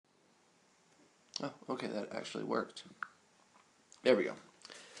Oh, okay, that actually worked. There we go.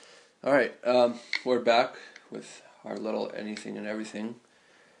 All right, we're back with our little anything and everything.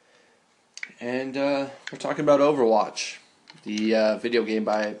 And we're talking about Overwatch, the video game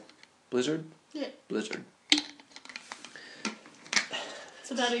by Blizzard? Yeah. Blizzard.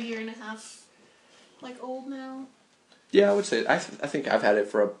 It's about 1.5 years, old now. Yeah, I would say, I think I've had it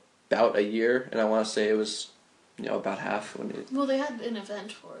for about a year, and I want to say it was, about half when it... Well, they had an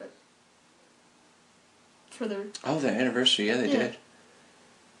event for it. For their... Oh, their anniversary, yeah, they did.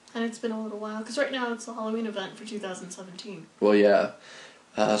 And it's been a little while, because right now it's the Halloween event for 2017. Well, yeah.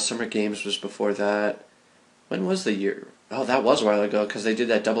 Summer Games was before that. When was the year? Oh, that was a while ago, because they did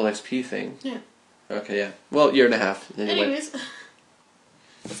that double XP thing. Yeah. Okay, yeah. Well, 1.5 years. Anyway. Anyways,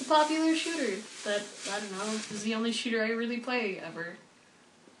 it's a popular shooter that, I don't know, is the only shooter I really play ever.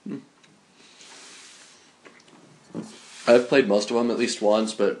 I've played most of them at least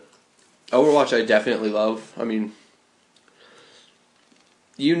once, but Overwatch I definitely love. I mean,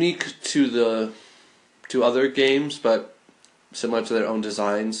 unique to other games, but similar to their own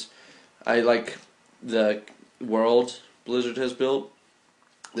designs. I like the world Blizzard has built.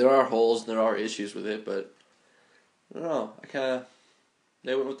 There are holes and there are issues with it, but I don't know.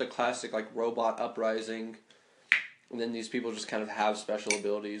 They went with the classic robot uprising, and then these people just kind of have special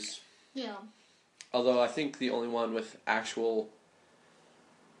abilities. Yeah. Although I think the only one with actual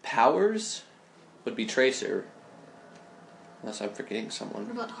powers would be Tracer. Unless I'm forgetting someone.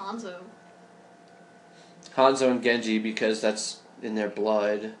 What about Hanzo? Hanzo and Genji because that's in their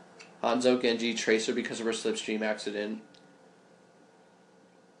blood. Hanzo, Genji, Tracer because of her slipstream accident.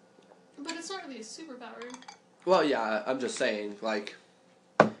 But it's not really a superpower. Well, yeah, I'm just saying,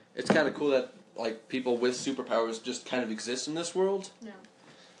 it's kind of cool that, people with superpowers just kind of exist in this world. Yeah.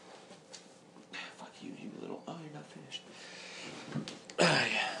 Fuck you, you little... Oh, you're not finished.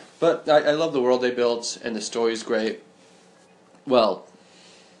 Yeah. But I love the world they built, and the story's great. Well,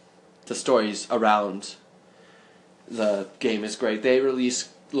 the stories around the game is great. They release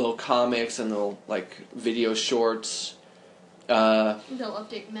little comics and little, video shorts. They'll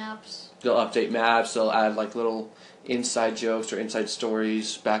update maps. They'll add, little inside jokes or inside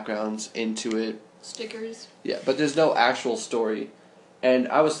stories, backgrounds into it. Stickers. Yeah, but there's no actual story. And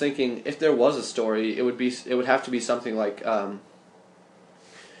I was thinking, if there was a story, it would have to be something like,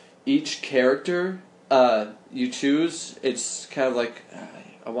 each character you choose, it's kind of like,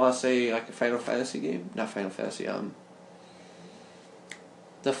 I want to say like a Final Fantasy game? Not Final Fantasy,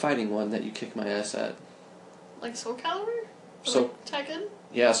 the fighting one that you kick my ass at. Like Soul Calibur? Tekken?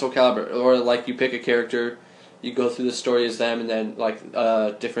 Yeah, Soul Calibur. Or you pick a character, you go through the story as them, and then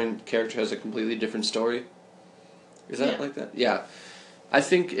different character has a completely different story. Is that like that? Yeah. I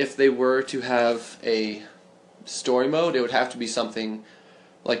think if they were to have a story mode, it would have to be something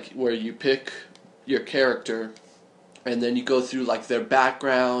where you pick your character, and then you go through their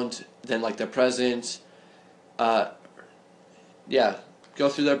background, then their present. Go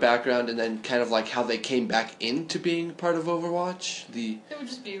through their background, and then kind of how they came back into being part of Overwatch. It would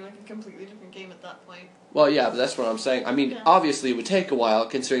just be a completely different game at that point. Well, yeah, but that's what I'm saying. I mean, obviously it would take a while,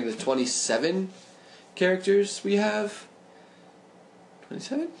 considering the 27 characters we have.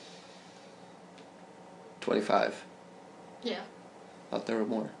 27? 25. Yeah. I thought there were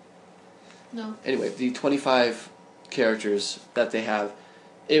more. No. Anyway, the 25 characters that they have,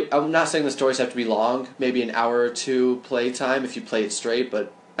 I'm not saying the stories have to be long, maybe an hour or two play time if you play it straight,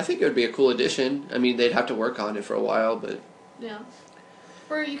 but I think it would be a cool addition. I mean, they'd have to work on it for a while, but... Yeah.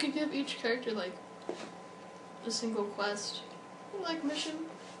 Or you could give each character, a single quest. Mission.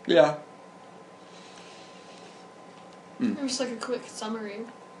 Yeah. Or just, a quick summary.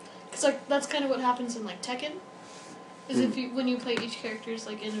 Because, that's kind of what happens in, Tekken. Is when you play each character's,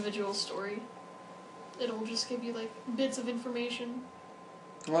 individual story, it'll just give you, bits of information.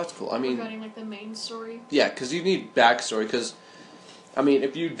 Well, that's cool. I mean... Regarding, the main story. Yeah, because you need backstory, because, I mean,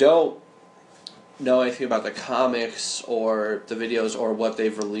 if you don't know anything about the comics or the videos or what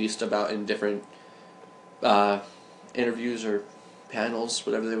they've released about in different interviews or panels,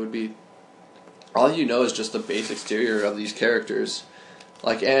 whatever they would be, all you know is just the base exterior of these characters.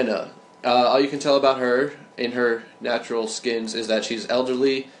 Like Anna, all you can tell about her in her natural skins is that she's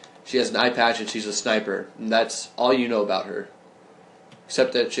elderly, she has an eye patch, and she's a sniper. And that's all you know about her.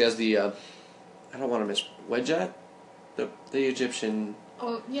 Except that she has the, I don't want to miss, Wedjat? The Egyptian...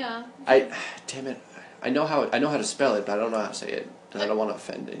 Oh, yeah. Damn it. I know how to spell it, but I don't know how to say it. I don't want to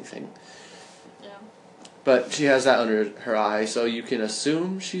offend anything. Yeah. But she has that under her eye, so you can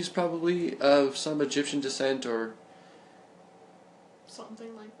assume she's probably of some Egyptian descent or...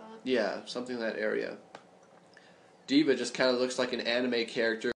 Something like that. Yeah, something in that area. D.Va just kind of looks like an anime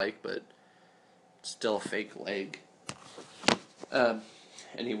character, but still a fake leg.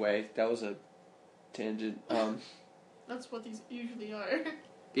 Anyway, that was a tangent. That's what these usually are.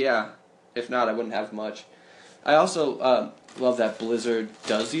 Yeah, if not, I wouldn't have much. I also love that Blizzard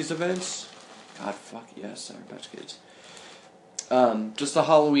does these events. God, fuck yes, Sour Patch Kids. Just the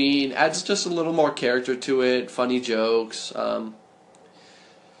Halloween adds just a little more character to it, funny jokes, and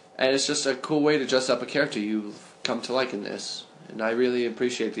it's just a cool way to dress up a character you've come to like in this. And I really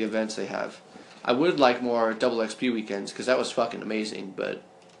appreciate the events they have. I would like more double XP weekends because that was fucking amazing, but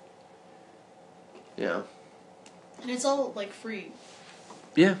yeah. And it's all like free.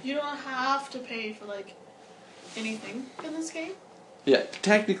 Yeah. You don't have to pay for like anything in this game. Yeah,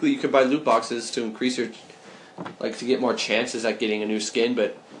 technically you could buy loot boxes to increase your, like, to get more chances at getting a new skin,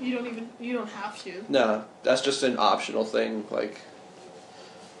 but You don't have to. no, that's just an optional thing, like.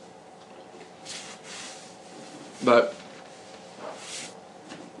 But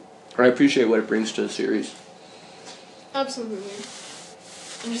I appreciate what it brings to the series. Absolutely.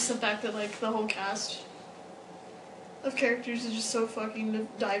 And just the fact that like the whole cast of characters is just so fucking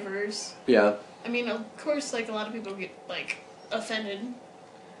diverse. Yeah. I mean, of course, like a lot of people get like offended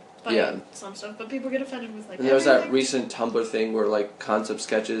by Yeah. some stuff, but people get offended with like. And there was that everything. recent Tumblr thing where, like, concept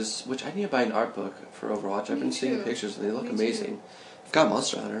sketches, which I need to buy an art book for Overwatch. I've Me been seeing too. pictures and they look Me amazing. too. I've got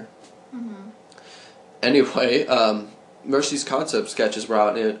Monster Hunter. Mm-hmm. Anyway, Mercy's concept sketches were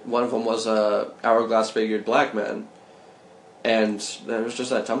out, and one of them was a hourglass figured black man. And there was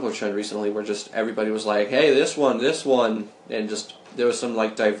just that Tumblr trend recently where just everybody was like, hey, this one, and just there was some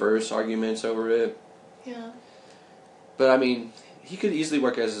like diverse arguments over it. Yeah. But I mean, he could easily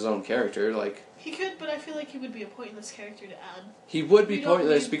work as his own character, like. He could, but I feel like he would be a pointless character to add. He would be We don't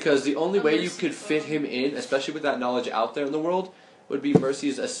pointless need because the only a way you Mercy could fit phone. him in, especially with that knowledge out there in the world, would be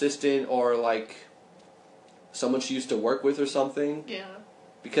Mercy's assistant or like someone she used to work with or something. Yeah.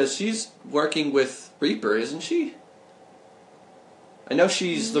 Because she's working with Reaper, isn't she? I know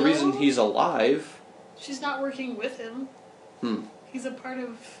she's the reason No. he's alive. She's not working with him. He's a part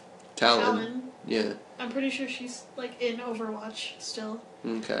of Talon. Talon. Yeah. I'm pretty sure she's like in Overwatch still.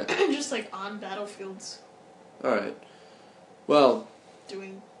 Okay. Just like on battlefields Alright. Well,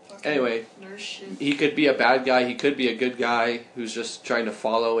 doing fucking anyway, nurse shit. he could be a bad guy, he could be a good guy who's just trying to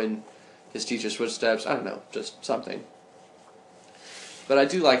follow in his teacher's footsteps. I don't know, just something. But I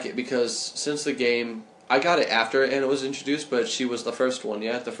do like it because since the game, I got it after Anna was introduced, but she was the first one,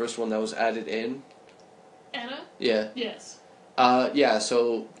 yeah? The first one that was added in. Anna? Yeah. Yes. Yeah,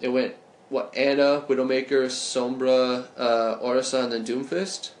 so it went, what, Anna, Widowmaker, Sombra, Orisa, and then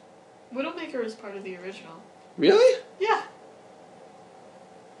Doomfist? Widowmaker is part of the original. Really? Yeah.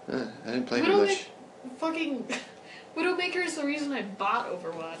 I didn't play too much. Fucking Widowmaker is the reason I bought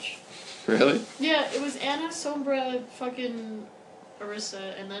Overwatch. Really? Yeah, it was Anna, Sombra, fucking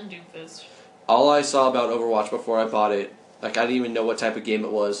Orisa, and then Doomfist. All I saw about Overwatch before I bought it, like I didn't even know what type of game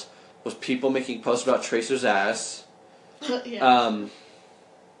it was people making posts about Tracer's ass. Yeah.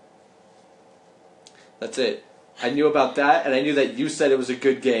 That's it. I knew about that, and I knew that you said it was a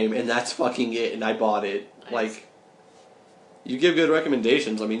good game, and that's fucking it, and I bought it. Nice. Like, you give good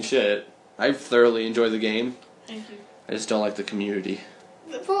recommendations, I mean, shit. I thoroughly enjoy the game. Thank you. I just don't like the community.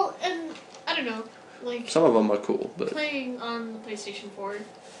 Well, and I don't know, like Some of them are cool, but... playing on the PlayStation 4,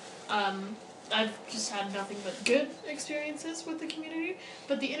 I've just had nothing but good experiences with the community,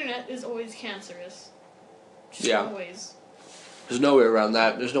 but the internet is always cancerous. Just Yeah. always. There's no way around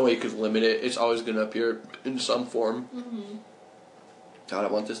that. There's no way you could limit it. It's always going to appear in some form. Mm-hmm. God, I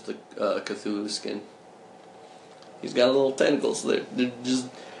want this Cthulhu skin. He's got little tentacles.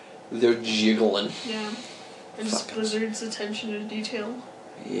 They're jiggling. Yeah. And just Fuck. Blizzard's attention to detail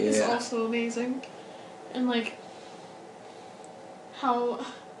is Yeah. also amazing. And like how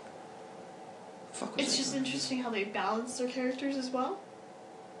Fuck was it's I just doing? interesting how they balance their characters as well.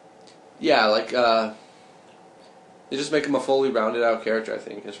 Yeah, like, they just make him a fully rounded out character, I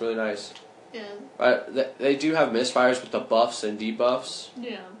think. It's really nice. Yeah. They do have misfires with the buffs and debuffs.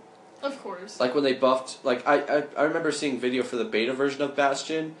 Yeah. Of course. Like when they buffed, like, I remember seeing video for the beta version of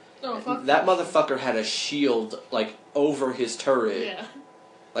Bastion. Oh, fuck. That motherfucker had a shield, like, over his turret. Yeah.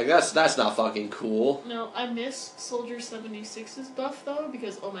 Like, that's not fucking cool. No, I miss Soldier 76's buff though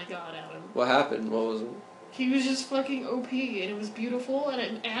because oh my god, Adam. What happened? What was it? He was just fucking OP and it was beautiful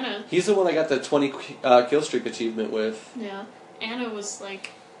and Anna. He's the one I got the 20 kill streak achievement with. Yeah. Anna was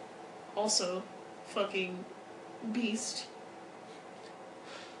like also fucking beast.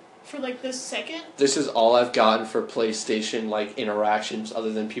 For like the second. This is all I've gotten for PlayStation, like, interactions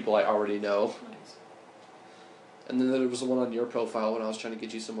other than people I already know. Nice. And then there was the one on your profile when I was trying to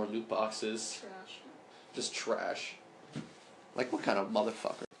get you some more loot boxes. Trash. Just trash. Like, what kind of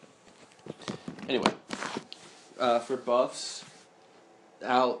motherfucker? Anyway, for buffs,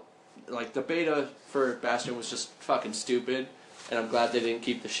 out like the beta for Bastion was just fucking stupid, and I'm glad they didn't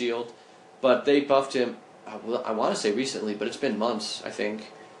keep the shield. But they buffed him. I want to say recently, but it's been months, I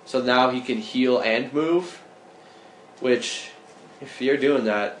think. So now he can heal and move, which, if you're doing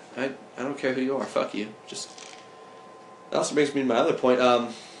that, I don't care who you are. Fuck you. Just that also brings me to my other point.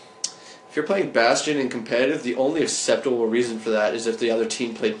 If you're playing Bastion in competitive, the only acceptable reason for that is if the other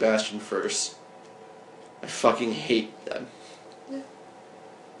team played Bastion first. I fucking hate them. Yeah.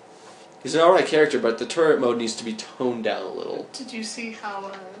 He's an alright character, but the turret mode needs to be toned down a little. Did you see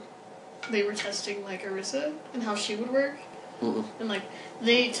how they were testing like Orisa and how she would work? Mm-mm. And like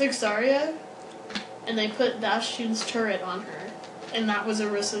they took Zarya and they put Bastion's turret on her, and that was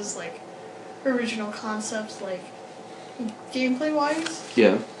Orisa's like original concept, like gameplay wise.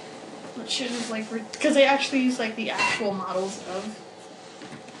 Yeah. It shouldn't have like because they actually used like the actual models of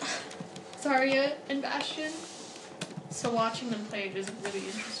Zarya and Bastion. So watching them play it is really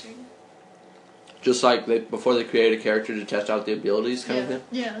interesting. Just like before they create a character to test out the abilities kind of thing?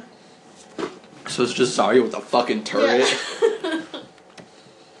 Yeah. So it's just Zarya with a fucking turret? Yeah.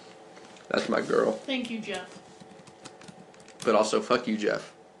 That's my girl. Thank you, Jeff. But also, fuck you,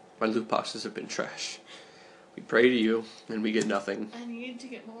 Jeff. My loot boxes have been trash. We pray to you, and we get nothing. I need to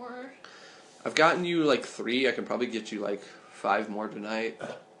get more. I've gotten you like 3. I can probably get you like 5 more tonight.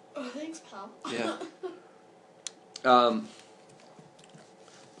 Oh, thanks, pal. Yeah.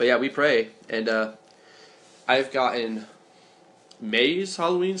 But yeah, we pray, and I've gotten May's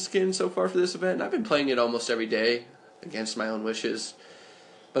Halloween skin so far for this event, and I've been playing it almost every day against my own wishes.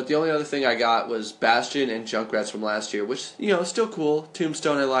 But the only other thing I got was Bastion and Junkrat's from last year, which, you know, still cool.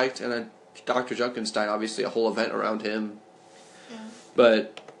 Tombstone I liked, and Dr. Junkenstein, obviously a whole event around him. Yeah.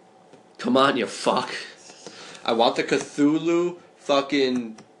 But, come on, you fuck. I want the Cthulhu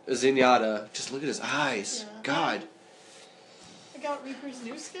fucking Zenyatta. Just look at his eyes. Yeah. God. I got Reaper's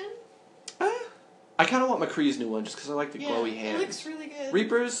new skin. I kind of want McCree's new one just because I like the glowy hands. It looks really good.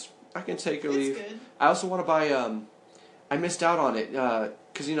 Reapers, I can take or leave. It's good. I also want to buy, I missed out on it,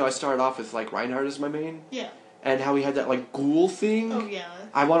 because, you know, I started off with, like, Reinhardt as my main. Yeah. And how he had that, like, ghoul thing. Oh, yeah.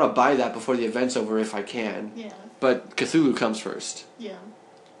 I want to buy that before the event's over if I can. Yeah. But Cthulhu comes first. Yeah.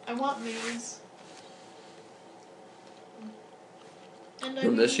 I want Maze. And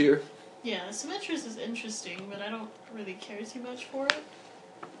From this year? Yeah, Symmetra's is interesting, but I don't really care too much for it.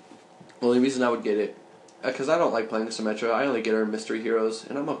 Well, the reason I would get it, because I don't like playing Symmetra. I only get her in Mystery Heroes,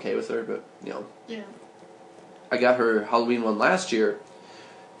 and I'm okay with her, but, you know. Yeah. I got her Halloween one last year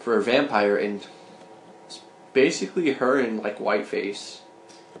for a vampire, and it's basically her in, like, whiteface.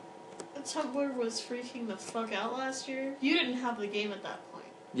 Tumblr was freaking the fuck out last year. You didn't have the game at that point.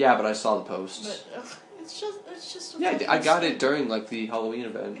 Yeah, but I saw the post. But, it's just a Yeah, fucking I got skin. it during, like, the Halloween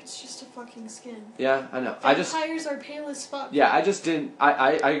event. It's just a fucking skin. Yeah, I know. Vampires are pale as fuck. Yeah, I just didn't...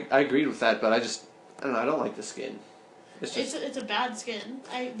 I agreed with that, but I don't know, I don't like the skin. It's just... It's a bad skin.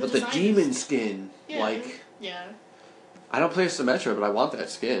 But the demon skin, Yeah. like... Yeah. I don't play Symmetra, but I want that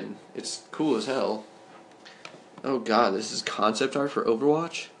skin. It's cool as hell. Oh god, this is concept art for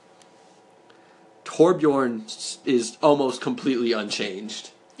Overwatch? Torbjorn is almost completely unchanged.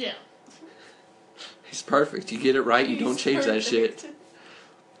 Yeah. He's perfect. You get it right, you don't He's change that perfect. shit.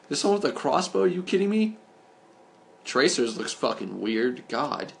 This one with the crossbow, are you kidding me? Tracers looks fucking weird.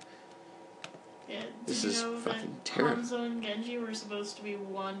 God. Yeah. This Did is you know fucking that terrible. Hanzo and Genji were supposed to be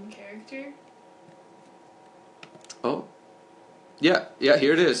one character? Oh. Yeah,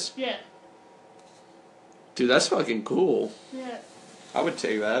 here it is. Yeah. Dude, that's fucking cool. Yeah. I would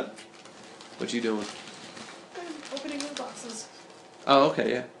take that. What you doing? I'm opening the boxes. Oh,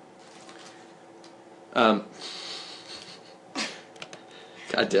 okay, yeah. God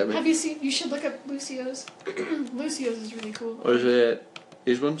damn it. Have you seen? You should look up Lucio's. Lucio's is really cool. What is it?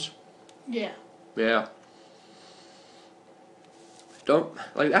 These ones? Yeah. Yeah. Don't,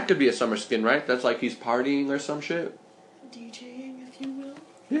 like, that could be a summer skin, right? That's like he's partying or some shit? DJing, if you will.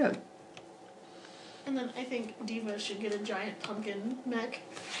 Yeah. And then I think Diva should get a giant pumpkin mech.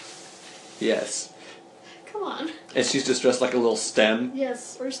 Yes. Come on. And she's just dressed like a little stem.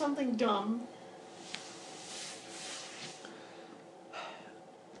 Yes, or something dumb.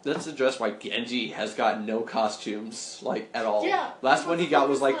 That's addressed why Genji has got no costumes, like, at all. Yeah. Last one he got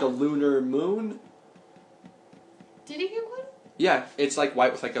was like the that? lunar moon. Did he get one? Yeah, it's like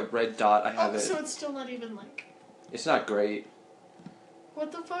white with like a red dot. I have Oh, it. so it's still not even like... It's not great.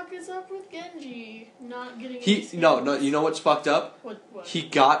 What the fuck is up with Genji? Not getting any He skins? no, you know what's fucked up? What? He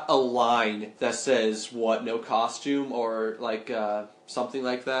got a line that says what, no costume or like something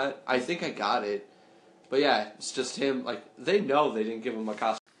like that. I think I got it. But yeah, it's just him, like, they know they didn't give him a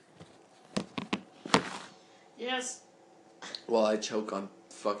costume. Yes. Well, I choke on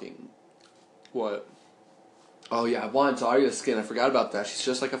fucking... What? Oh yeah, I want Zarya's skin. I forgot about that. She's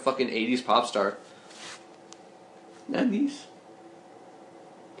just like a fucking 80s pop star. 90s?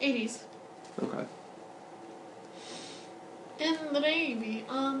 80s. Okay. In the Navy.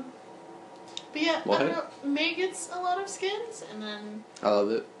 But yeah, What? I don't know. May gets a lot of skins, and then I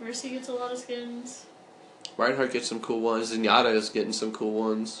love it. Mercy gets a lot of skins. Reinhardt gets some cool ones. Zenyatta is getting some cool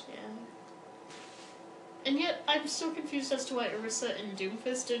ones. Yeah. And yet, I'm still confused as to why Orisa and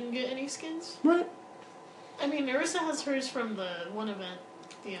Doomfist didn't get any skins. Right. I mean, Orisa has hers from the one event,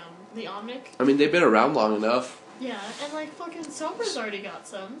 the Omnic. I mean, they've been around long enough. Yeah, and like fucking Sobra's already got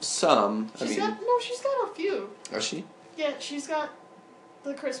some. Some. She's got a few. Is she? Yeah, she's got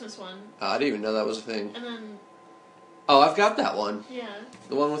the Christmas one. Oh, I didn't even know that was a thing. And then... Oh, I've got that one. Yeah.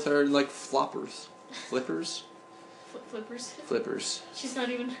 The one with her, like, floppers. Flippers? Flippers. Flippers. She's not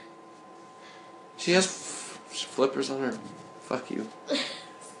even... She has flippers on her. Fuck you.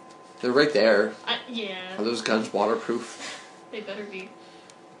 They're right there. Yeah. Are those guns waterproof? They better be.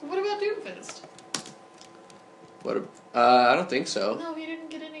 What about Doomfist? What? I don't think so. No, he didn't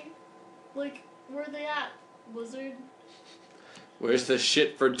get any. Like, where are they at? Blizzard? Where's the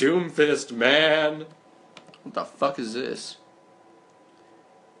shit for Doomfist, man? What the fuck is this?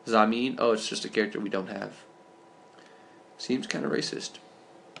 Zamin? Oh, it's just a character we don't have. Seems kind of racist.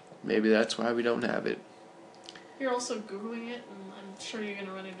 Maybe that's why we don't have it. You're also Googling it, and I'm sure you're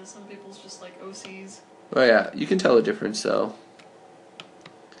gonna run into some people's just like OCs. Oh yeah, you can tell the difference though.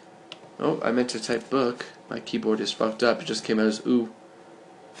 Oh, I meant to type book. My keyboard is fucked up. It just came out as ooh.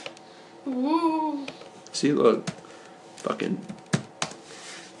 Ooh. See, look. Fucking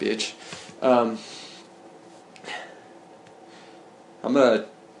bitch. I'm gonna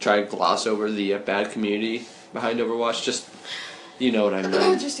try and gloss over the bad community behind Overwatch. Just, you know what I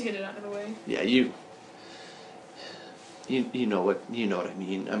mean. Just to get it out of the way. Yeah, you know what I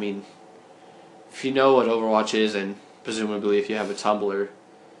mean. I mean, if you know what Overwatch is, and presumably if you have a Tumblr,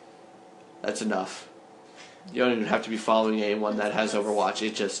 that's enough. You don't even have to be following anyone that has Overwatch.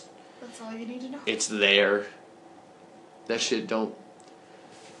 It just... That's all you need to know. It's there. That shit don't...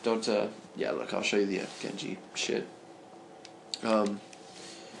 yeah, look, I'll show you the Genji shit.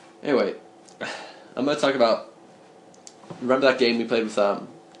 Anyway, I'm gonna talk about... Remember that game we played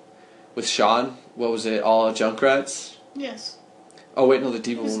with Sean? What was it? All Junkrats? Yes. Oh wait, no, the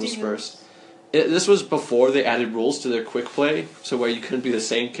D.Va one was first. This was before they added rules to their quick play, so where you couldn't be the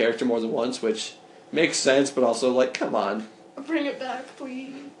same character more than once, which makes sense, but also like, come on. Bring it back,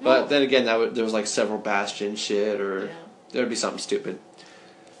 please. But then again, there was like several Bastion shit, or there would be something stupid.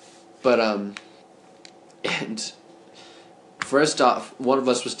 But and first off, one of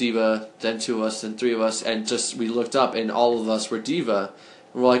us was D.Va, then two of us, then three of us, and just we looked up and all of us were D.Va,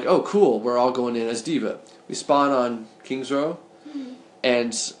 and we're like, oh cool, we're all going in as D.Va. We spawn on King's Row,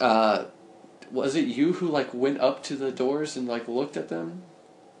 and was it you who like went up to the doors and like looked at them?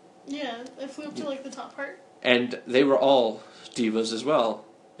 Yeah, I flew up to like the top part. And they were all D.Vas as well,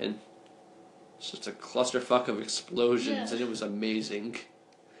 and it's just a clusterfuck of explosions, and it was amazing.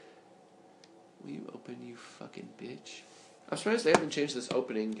 Will you open, you fucking bitch? I'm surprised they haven't changed this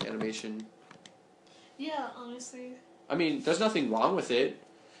opening animation. Yeah, honestly. I mean, there's nothing wrong with it,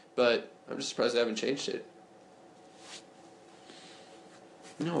 but I'm just surprised they haven't changed it.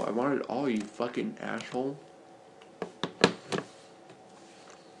 No, I wanted all, you fucking asshole.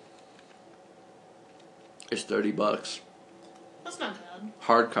 It's $30. That's not bad.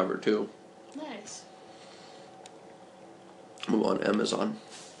 Hardcover too. Nice. I'm on Amazon.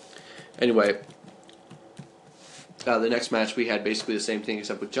 Anyway, the next match we had basically the same thing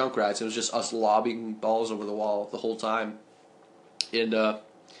except with Junkrats. It was just us lobbing balls over the wall the whole time, and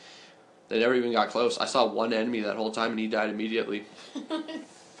they never even got close. I saw one enemy that whole time, and he died immediately.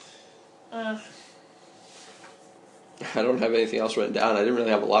 I don't have anything else written down. I didn't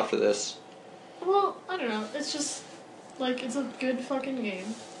really have a lot for this. Well, I don't know. It's just, like, it's a good fucking game.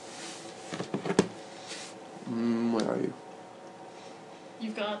 Where are you?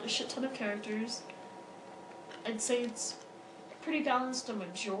 You've got a shit ton of characters. I'd say it's pretty balanced a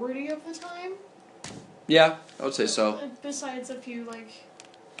majority of the time. Yeah, I would say so. Besides a few, like,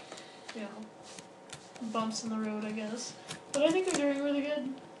 you know, bumps in the road, I guess. But I think they're doing really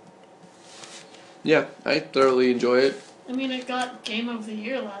good. Yeah, I thoroughly enjoy it. I mean, it got Game of the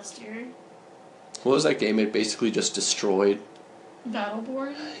Year last year. What was that game it basically just destroyed?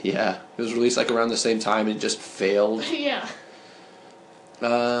 Battleborn? Yeah, it was released like around the same time and just failed. Yeah.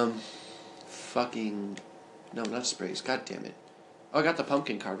 Fucking... No, not Sprays. God damn it. Oh, I got the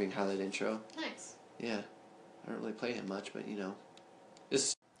pumpkin carving highlight intro. Nice. Yeah. I don't really play him much, but you know.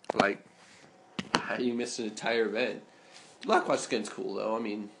 This, like, You missed an entire event. Blackwatch skin's cool though. I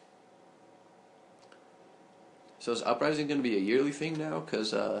mean, so is Uprising going to be a yearly thing now?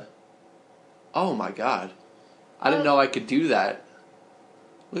 Cause oh my god, I didn't know I could do that.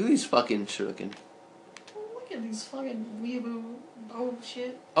 Look at these fucking shuriken. Look at these fucking weeaboo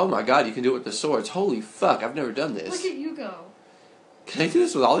bullshit. Oh my god, you can do it with the swords. Holy fuck, I've never done this. Look at you go. Can I do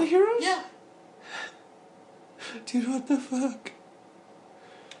this with all the heroes? Yeah. Dude, what the fuck?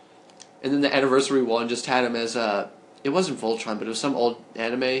 And then the anniversary one just had him as it wasn't Voltron, but it was some old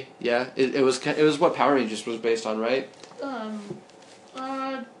anime. Yeah, it was what Power Rangers was based on, right?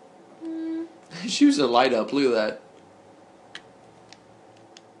 She was a light up. Look at that.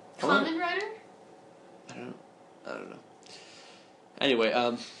 Kamen Rider? I don't know. Anyway,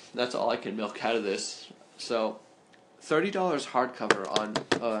 that's all I can milk out of this. So, $30 hardcover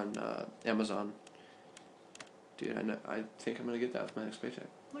on Amazon. Dude, I think I'm gonna get that with my next paycheck.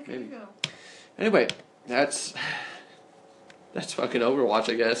 Look Maybe. at you go. Anyway, that's fucking Overwatch,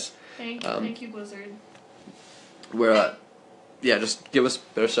 I guess. Thank you, Blizzard. We're yeah, just give us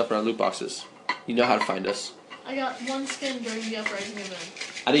better stuff in our loot boxes. You know how to find us. I got one skin during the Uprising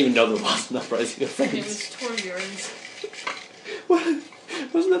event. I didn't even know there was an Uprising event. And it was Torbjorn's. What?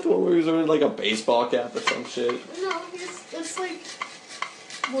 Wasn't that the one where he was wearing like a baseball cap or some shit? No, it's like...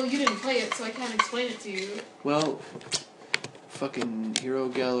 Well, you didn't play it, so I can't explain it to you. Well, fucking Hero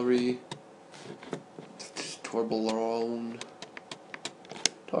Gallery, Torbjorn.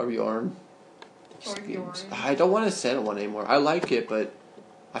 Torbjorn. I don't want to send one anymore. I like it, but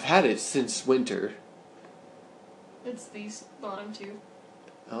I've had it since winter. It's these bottom two.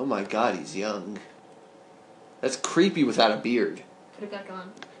 Oh my god, he's young. That's creepy without a beard. Put it back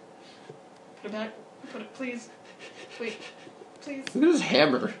on. Put it back. Put it, please. Wait. Please. Look at his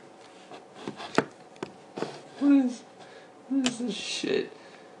hammer. What is this shit?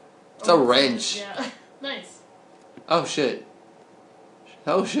 It's a wrench. Yeah. Nice. Oh shit.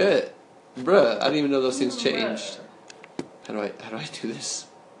 Oh shit. Bruh, I didn't even know those things changed. How do I do this?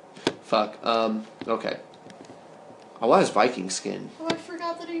 Fuck. Okay. I want his Viking skin. Oh, I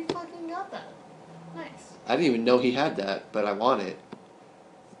forgot that he fucking got that. Nice. I didn't even know he had that, but I want it.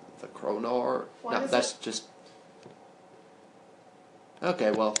 The Kronar. Why No, is that's it? just.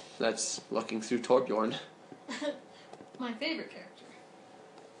 Okay, well, that's looking through Torbjorn. My favorite character.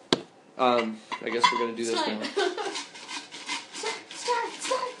 I guess we're gonna do this now. Start.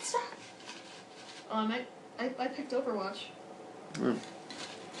 I picked Overwatch. Mm.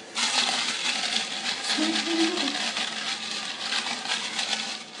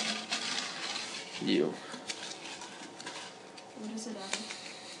 You. What is it, Adam?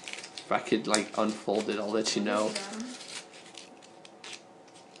 If I could, like, unfold it, I'll let you know.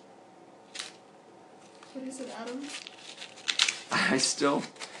 What is it, Adam? I still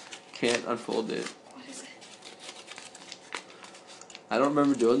can't unfold it. What is it? I don't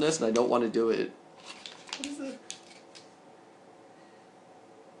remember doing this, and I don't want to do it. What is it?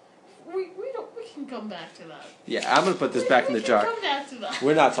 We can come back to that. Yeah, I'm gonna put this back in the jar. Come back to that.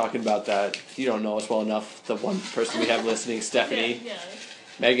 We're not talking about that. You don't know us well enough. The one person we have listening, Stephanie. Yeah.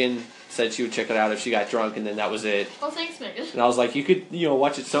 Megan said she would check it out if she got drunk, and then that was it. Oh, thanks, Megan. And I was like, you could,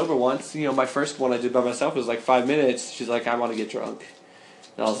 watch it sober once. My first one I did by myself was like 5 minutes. She's like, I want to get drunk.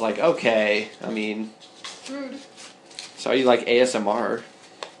 And I was like, okay. I mean, Rude. so you like ASMR?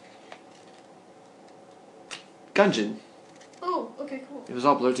 Gungeon. Oh, okay, cool. It was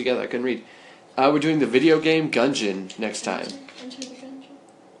all blurred together. I couldn't read. We're doing the video game Gungeon next time. Enter the Gungeon.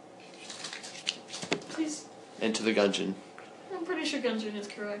 Please. Enter the Gungeon. I'm pretty sure Gungeon is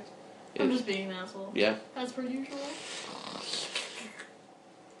correct. I'm just being an asshole. Yeah. As per usual.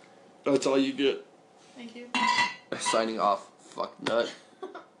 That's all you get. Thank you. Signing off. Fuck nut.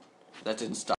 That didn't stop.